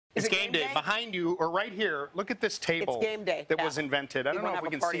It's game day. Behind you, or right here, look at this table that was invented. I don't know if we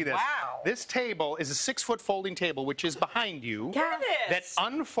can see this. Wow. This table is a 6-foot folding table, which is behind you, that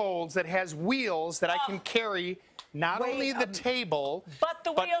unfolds, that has wheels that I can carry not only the table, but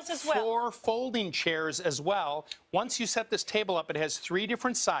the wheels as well. 4 folding chairs as well. Once you set this table up, it has 3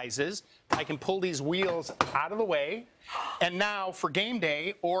 different sizes. I can pull these wheels out of the way. And now for game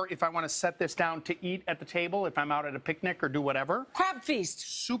day, or if I want to set this down to eat at the table, if I'm out at a picnic or do whatever. Crab feast.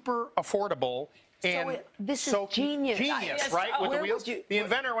 Super affordable. And this is genius. Genius, right? With the wheels. The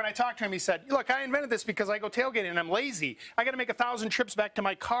inventor, when I talked to him, he said, look, I invented this because I go tailgating and I'm lazy. I got to make 1,000 trips back to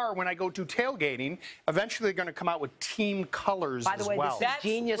my car when I go to tailgating. Eventually, they're going to come out with team colors as well. By the way, this is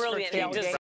genius for tailgating.